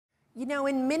You know,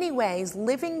 in many ways,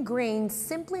 living green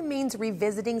simply means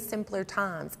revisiting simpler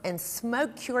times, and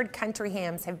smoke-cured country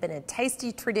hams have been a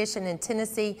tasty tradition in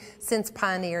Tennessee since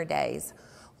pioneer days.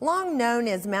 Long known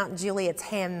as Mount Juliet's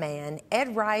ham man,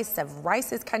 Ed Rice of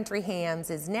Rice's Country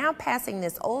Hams is now passing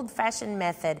this old-fashioned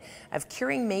method of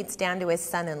curing meats down to his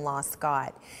son-in-law,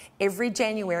 Scott. Every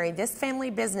January, this family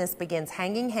business begins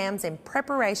hanging hams in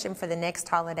preparation for the next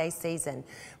holiday season,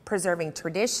 preserving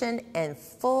tradition and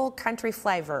full country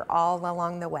flavor all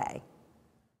along the way.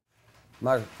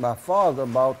 My father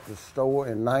bought the store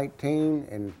in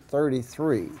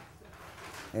 1933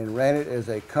 and ran it as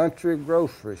a country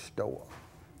grocery store.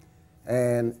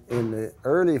 And in the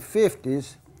early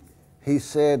 50s, he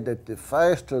said that the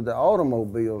faster the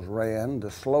automobiles ran,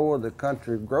 the slower the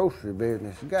country grocery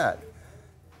business got.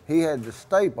 He had the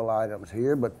staple items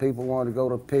here, but people wanted to go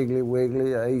to Piggly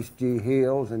Wiggly or H.G.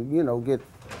 Hills and, you know, get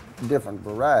different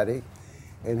variety.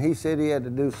 And he said he had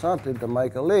to do something to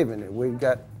make a living. We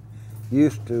got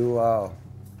used to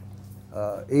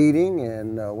eating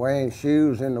and wearing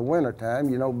shoes in the wintertime.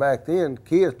 You know, back then,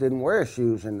 kids didn't wear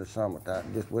shoes in the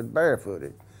summertime, just went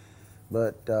barefooted.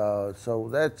 But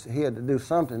so he had to do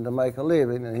something to make a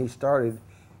living, and he started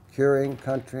curing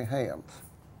country hams.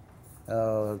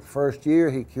 First year,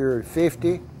 he cured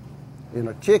 50 in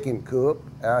a chicken coop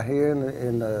out here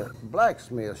in the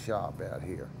blacksmith shop out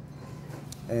here.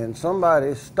 And somebody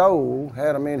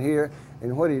had them in here,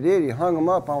 and what he did, he hung them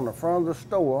up on the front of the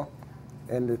store,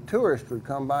 and the tourists would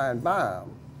come by and buy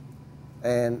them.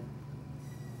 And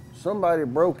somebody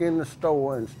broke in the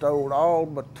store and stole all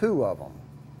but 2 of them,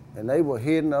 and they were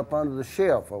hidden up under the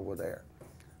shelf over there.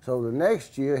 So the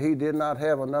next year, he did not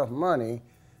have enough money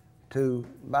to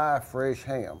buy fresh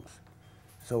hams.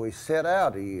 So he set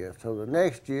out a year. So the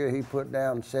next year, he put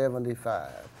down 75,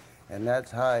 and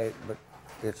that's how it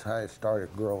started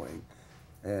growing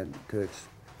and to its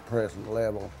present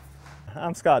level.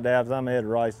 I'm Scott Dabbs. I'm Ed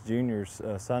Rice Jr.'s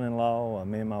son-in-law.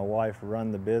 Me and my wife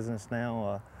run the business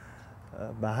now.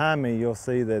 Behind me, you'll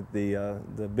see that the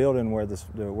building where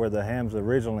the hams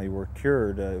originally were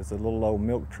cured, it was a little old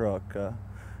milk truck.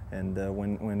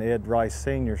 When Ed Rice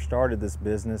Sr. started this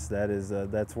business,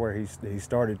 that's where he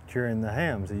started curing the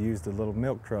hams. He used a little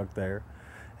milk truck there.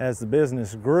 As the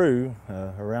business grew,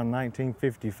 around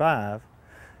 1955,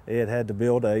 Ed had to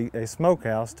build a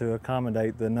smokehouse to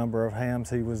accommodate the number of hams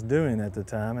he was doing at the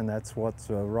time, and that's what's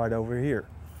right over here.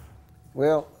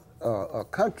 Well, a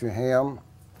country ham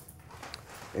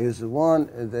is the one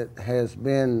that has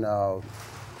been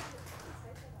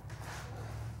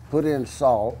put in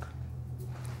salt,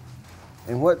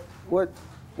 and what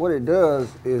it does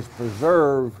is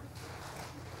preserve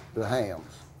the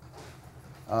hams.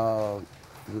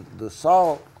 The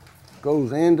salt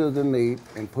goes into the meat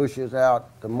and pushes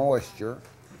out the moisture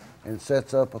and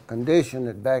sets up a condition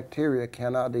that bacteria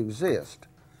cannot exist.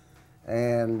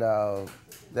 And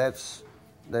that's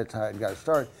how it got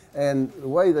started. And the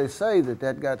way they say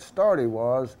that got started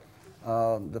was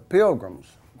the Pilgrims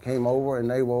came over, and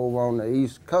they were over on the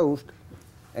East Coast,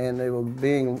 and they were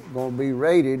going to be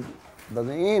raided by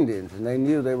the Indians, and they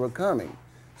knew they were coming.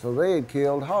 So they had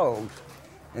killed hogs.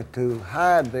 And to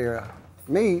hide their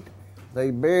meat, they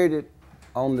buried it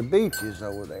on the beaches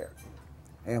over there.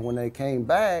 And when they came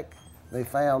back, they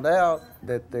found out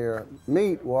that their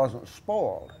meat wasn't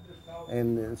spoiled,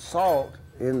 and the salt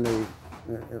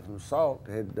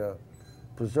had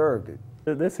preserved it.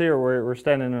 This here, we're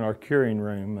standing in our curing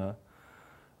room.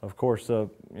 Of course, you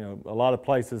know, a lot of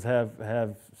places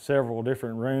have several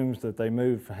different rooms that they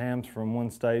move hams from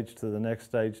one stage to the next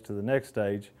stage to the next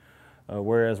stage,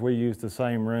 whereas we use the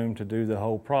same room to do the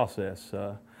whole process.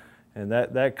 And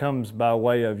that comes by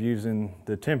way of using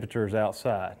the temperatures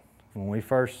outside. When we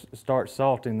first start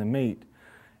salting the meat,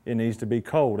 it needs to be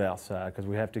cold outside because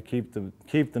we have to keep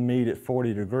the meat at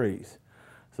 40 degrees.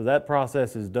 So that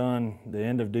process is done the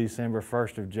end of December,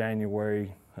 1st of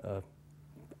January,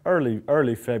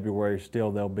 early February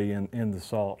still they'll be in the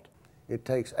salt. It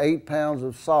takes 8 pounds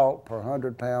of salt per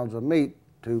 100 pounds of meat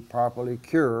to properly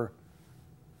cure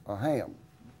a ham.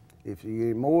 If you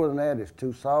get more than that, it's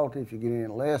too salty. If you get any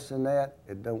less than that,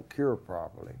 it don't cure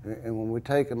properly. And when we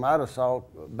take them out of salt,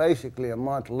 basically a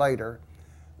month later,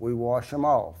 we wash them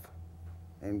off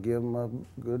and give them a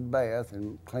good bath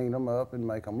and clean them up and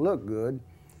make them look good.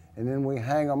 And then we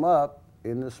hang them up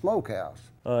in the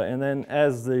smokehouse. And then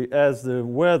as the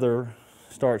weather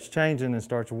starts changing and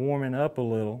starts warming up a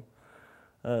little,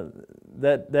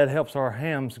 that helps our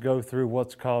hams go through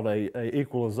what's called a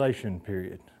equalization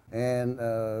period. And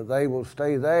they will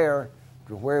stay there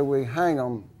to where we hang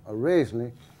them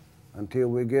originally until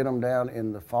we get them down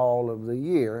in the fall of the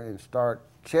year and start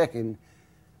checking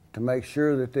to make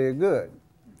sure that they're good.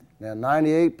 Now,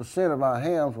 98% of our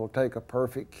hams will take a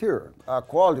perfect cure. Our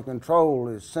quality control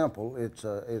is simple. It's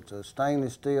a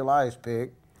stainless steel ice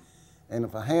pick, and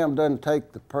if a ham doesn't take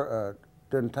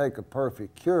a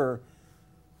perfect cure,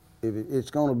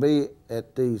 it's going to be at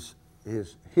his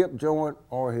hip joint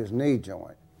or his knee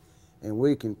joint, and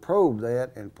we can probe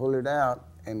that and pull it out,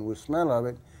 and we smell of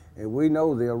it, and we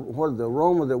know the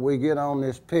aroma that we get on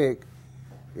this pick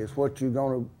is what you're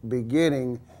going to be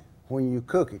getting when you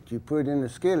cook it. You put it in the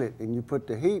skillet and you put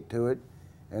the heat to it,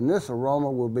 and this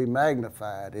aroma will be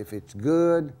magnified. If it's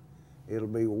good, it'll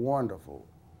be wonderful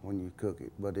when you cook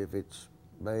it, but if it's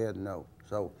bad, no.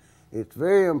 So it's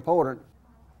very important.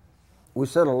 We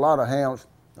sell a lot of hams,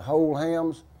 whole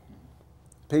hams.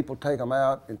 People take them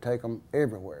out and take them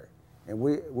everywhere, and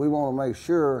we want to make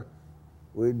sure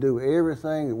we do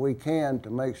everything that we can to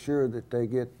make sure that they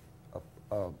get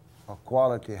a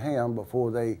quality ham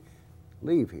before they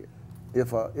leave here.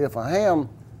 If a ham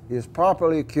is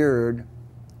properly cured,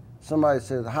 somebody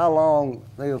says, how long,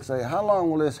 they'll say, how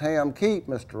long will this ham keep,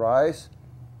 Mr. Rice?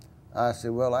 I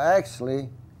said, well, actually,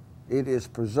 it is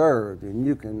preserved, and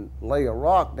you can lay a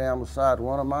rock down beside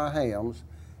one of my hams,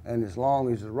 and as long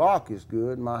as the rock is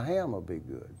good, my ham will be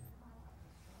good.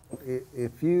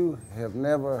 If you have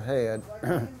never had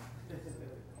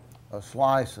a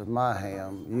slice of my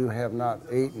ham, you have not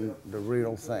eaten the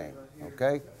real thing,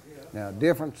 okay? Now, the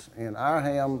difference in our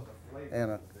ham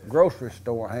and a grocery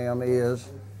store ham is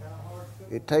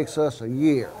it takes us a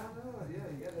year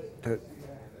to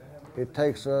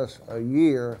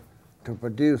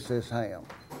produce this ham.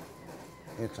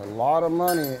 It's a lot of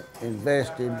money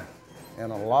invested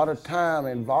and a lot of time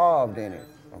involved in it,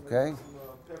 okay?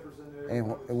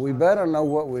 And we better know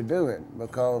what we're doing,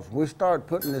 because we start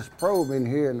putting this probe in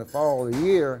here in the fall of the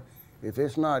year. If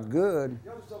it's not good,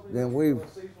 then we're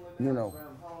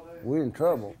in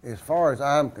trouble. As far as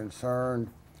I'm concerned,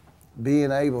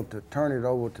 being able to turn it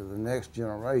over to the next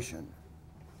generation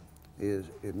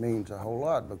it means a whole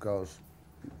lot, because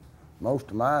most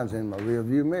of mine's in my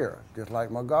rearview mirror, just like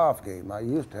my golf game. I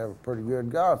used to have a pretty good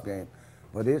golf game,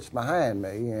 but it's behind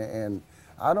me, and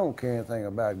I don't care anything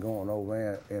about going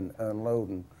over and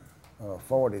unloading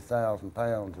 40,000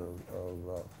 pounds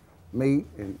of meat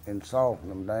and salting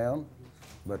them down.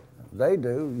 But they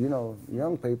do,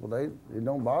 young people, it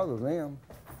don't bother them.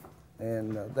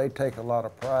 And they take a lot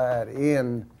of pride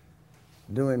in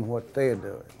doing what they're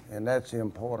doing. And that's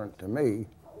important to me,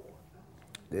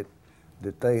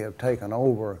 that they have taken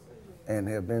over and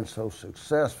have been so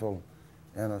successful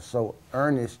and are so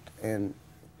earnest in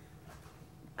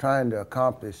trying to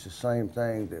accomplish the same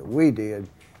thing that we did,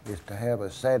 is to have a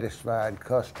satisfied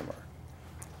customer.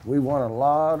 We won a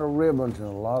lot of ribbons and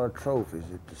a lot of trophies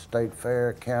at the state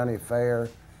fair, county fair,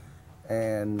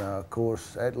 and of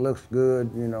course that looks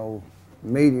good,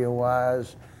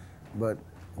 media-wise, but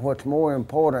what's more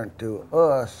important to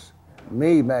us,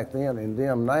 me back then and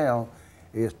them now,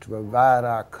 is to provide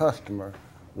our customer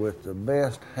with the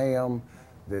best ham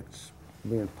that's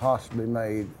being possibly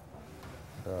made.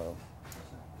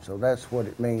 So that's what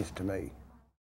it means to me.